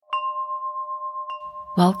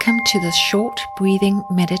Welcome to this short breathing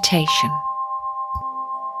meditation,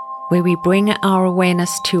 where we bring our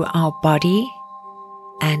awareness to our body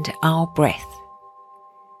and our breath,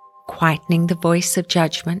 quietening the voice of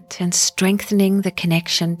judgment and strengthening the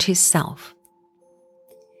connection to self.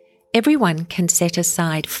 Everyone can set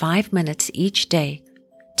aside 5 minutes each day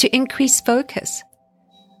to increase focus,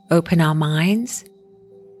 open our minds,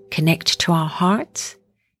 connect to our hearts,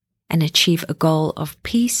 and achieve a goal of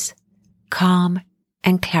peace, calm,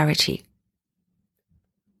 and clarity.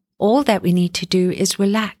 All that we need to do is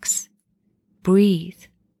relax, breathe,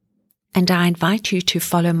 and I invite you to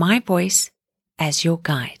follow my voice as your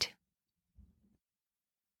guide.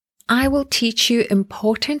 I will teach you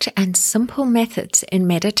important and simple methods in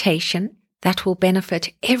meditation that will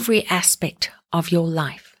benefit every aspect of your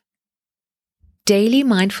life. Daily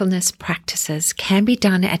mindfulness practices can be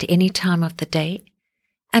done at any time of the day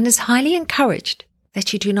and is highly encouraged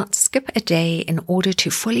that you do not skip a day in order to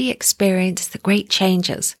fully experience the great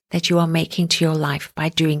changes that you are making to your life by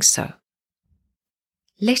doing so.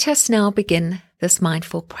 Let us now begin this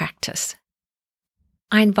mindful practice.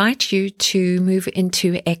 I invite you to move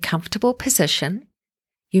into a comfortable position.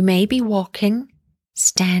 You may be walking,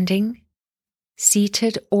 standing,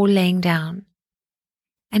 seated, or laying down.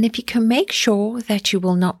 And if you can, make sure that you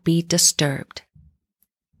will not be disturbed.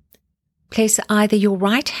 Place either your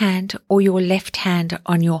right hand or your left hand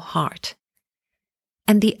on your heart,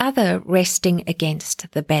 and the other resting against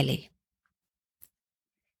the belly.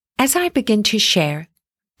 As I begin to share,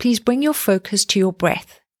 please bring your focus to your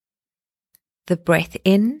breath, the breath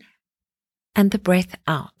in and the breath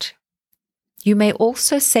out. You may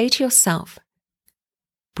also say to yourself,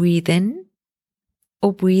 breathe in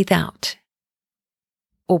or breathe out,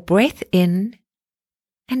 or breath in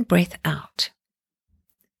and breath out.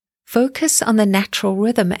 Focus on the natural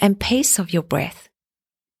rhythm and pace of your breath.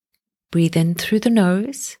 Breathe in through the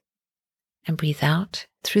nose and breathe out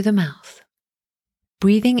through the mouth.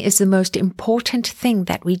 Breathing is the most important thing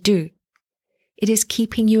that we do. It is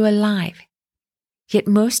keeping you alive. Yet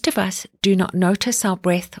most of us do not notice our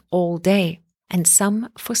breath all day, and some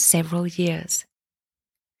for several years.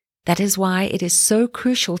 That is why it is so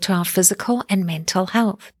crucial to our physical and mental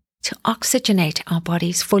health to oxygenate our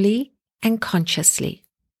bodies fully and consciously.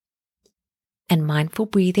 And mindful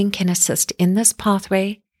breathing can assist in this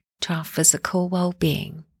pathway to our physical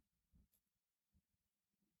well-being.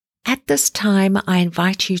 At this time, I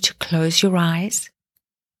invite you to close your eyes,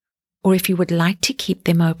 or if you would like to keep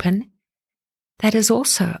them open, that is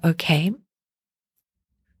also okay.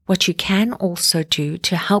 What you can also do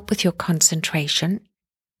to help with your concentration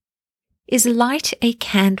is light a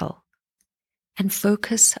candle and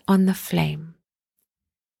focus on the flame.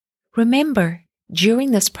 Remember,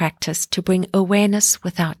 during this practice, to bring awareness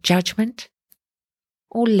without judgment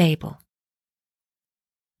or label.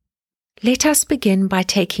 Let us begin by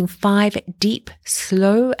taking 5 deep,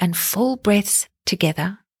 slow, and full breaths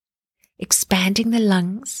together, expanding the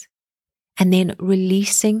lungs, and then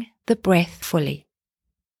releasing the breath fully.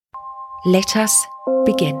 Let us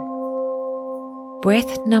begin.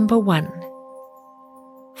 Breath number 1.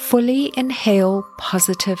 Fully inhale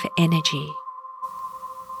positive energy.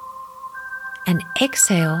 And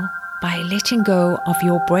exhale by letting go of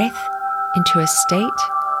your breath into a state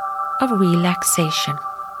of relaxation.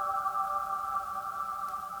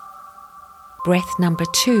 Breath number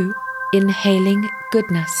 2, inhaling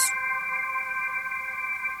goodness.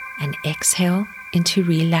 And exhale into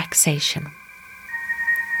relaxation.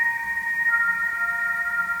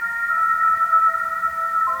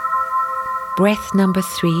 Breath number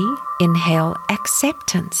 3, inhale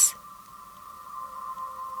acceptance.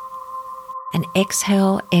 And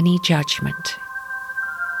exhale any judgment.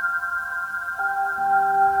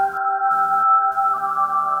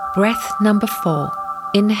 Breath number 4,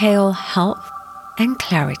 inhale health and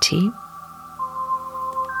clarity,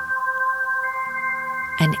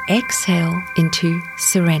 and exhale into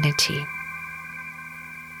serenity.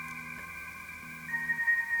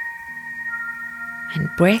 And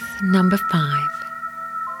breath number 5,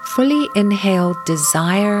 fully inhale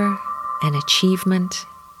desire and achievement,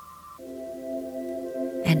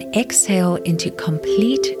 and exhale into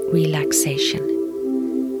complete relaxation,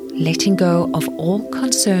 letting go of all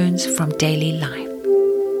concerns from daily life.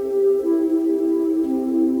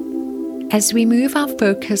 As we move our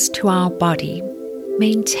focus to our body,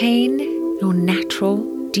 maintain your natural,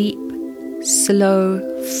 deep, slow,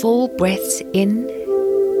 full breaths in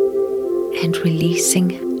and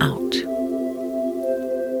releasing out.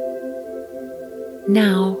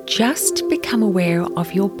 Now, just become aware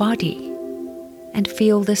of your body and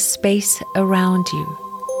feel the space around you.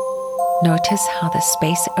 Notice how the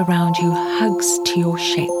space around you hugs to your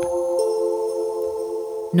shape.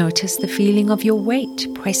 Notice the feeling of your weight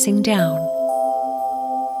pressing down.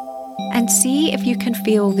 And see if you can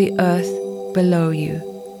feel the earth below you,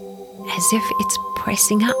 as if it's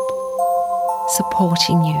pressing up,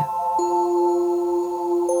 supporting you.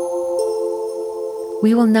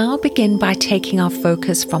 We will now begin by taking our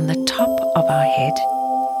focus from the top of our head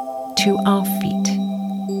to our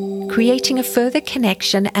feet, creating a further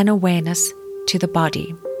connection and awareness to the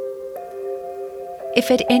body. If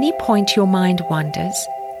at any point your mind wanders,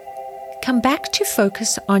 come back to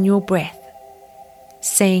focus on your breath,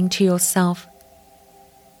 saying to yourself,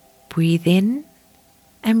 breathe in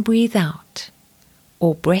and breathe out,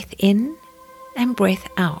 or breath in and breath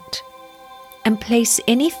out, and place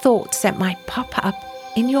any thoughts that might pop up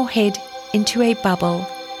in your head into a bubble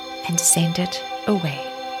and send it away.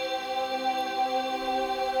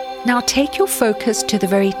 Now take your focus to the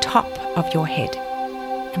very top of your head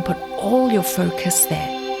and put all your focus there,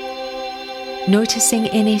 noticing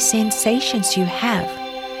any sensations you have.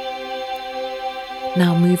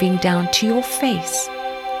 Now moving down to your face,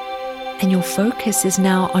 and your focus is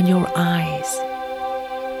now on your eyes,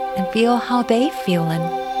 and feel how they feel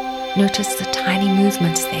and notice the tiny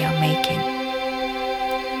movements they are making.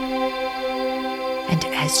 And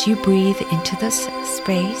as you breathe into this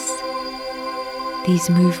space, these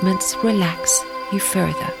movements relax you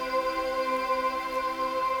further.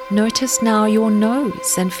 Notice now your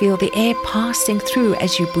nose and feel the air passing through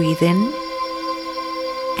as you breathe in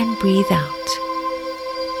and breathe out.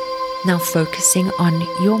 Now focusing on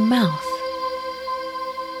your mouth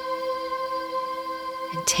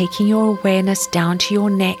and taking your awareness down to your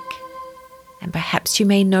neck, and perhaps you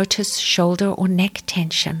may notice shoulder or neck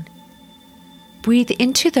tension. Breathe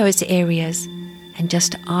into those areas and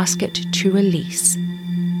just ask it to release.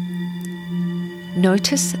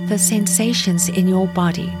 Notice the sensations in your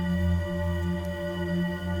body.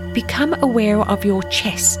 Become aware of your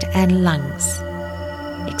chest and lungs,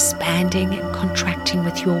 expanding and contracting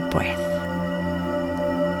with your breath.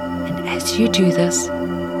 And as you do this,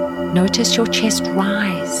 notice your chest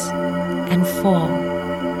rise and fall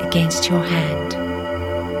against your hand.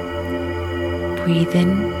 Breathe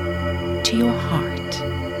in to your heart.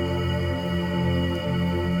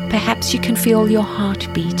 Perhaps you can feel your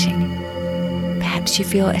heart beating. Perhaps you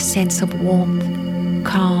feel a sense of warmth,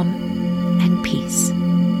 calm, and peace.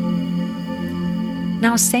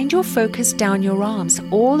 Now send your focus down your arms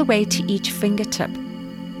all the way to each fingertip,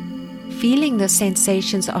 feeling the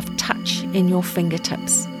sensations of touch in your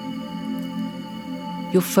fingertips.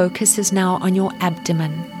 Your focus is now on your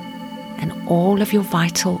abdomen and all of your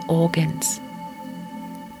vital organs.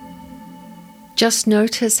 Just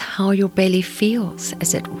notice how your belly feels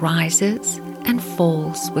as it rises and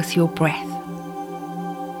falls with your breath.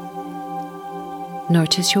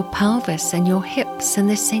 Notice your pelvis and your hips and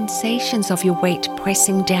the sensations of your weight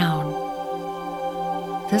pressing down.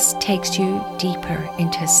 This takes you deeper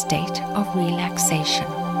into a state of relaxation.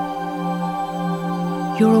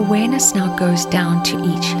 Your awareness now goes down to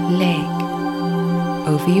each leg,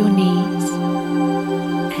 over your knees,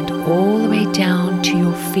 and all the way down to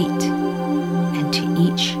your feet and to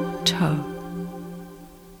each toe.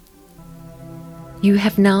 You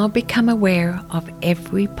have now become aware of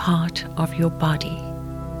every part of your body.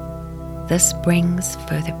 This brings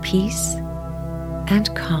further peace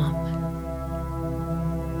and calm.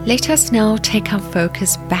 Let us now take our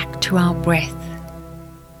focus back to our breath.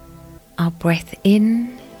 Our breath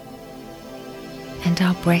in and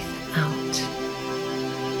our breath out.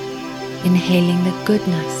 Inhaling the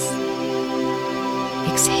goodness,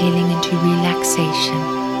 exhaling into relaxation,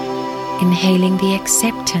 inhaling the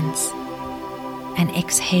acceptance, and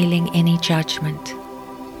exhaling any judgment.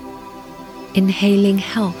 Inhaling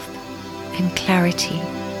health and clarity,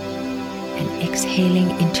 and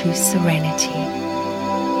exhaling into serenity.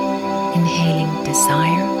 Inhaling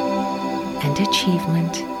desire and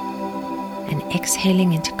achievement, and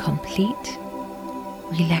exhaling into complete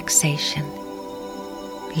relaxation,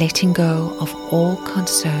 letting go of all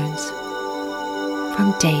concerns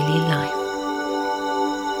from daily life.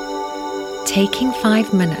 Taking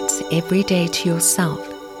 5 minutes every day to yourself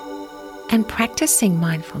and practicing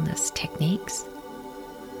mindfulness techniques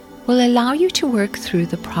will allow you to work through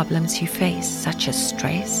the problems you face, such as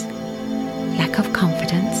stress, lack of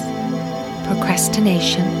confidence,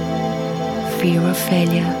 procrastination, fear of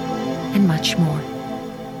failure, and much more.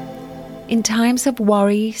 In times of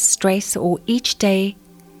worry, stress, or each day,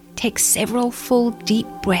 take several full deep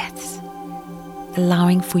breaths,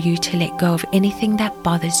 allowing for you to let go of anything that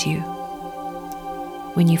bothers you.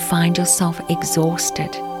 When you find yourself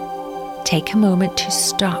exhausted, take a moment to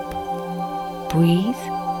stop breathe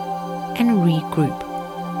and regroup.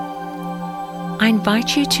 I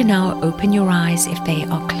invite you to now open your eyes if they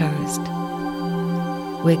are closed.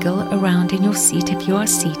 Wiggle around in your seat if you are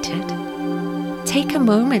seated. Take a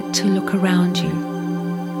moment to look around you.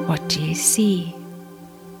 What do you see?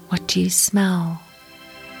 What do you smell?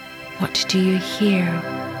 What do you hear?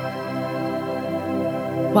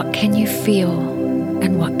 What can you feel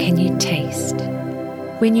and what can you taste?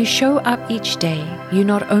 When you show up each day, you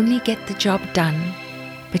not only get the job done,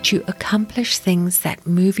 but you accomplish things that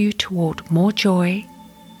move you toward more joy,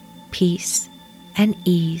 peace, and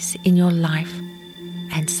ease in your life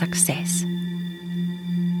and success.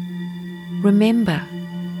 Remember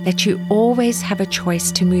that you always have a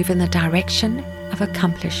choice to move in the direction of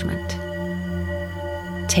accomplishment.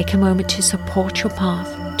 Take a moment to support your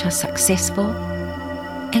path to a successful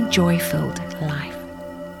and joy-filled life.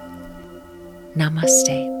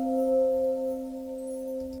 Namaste.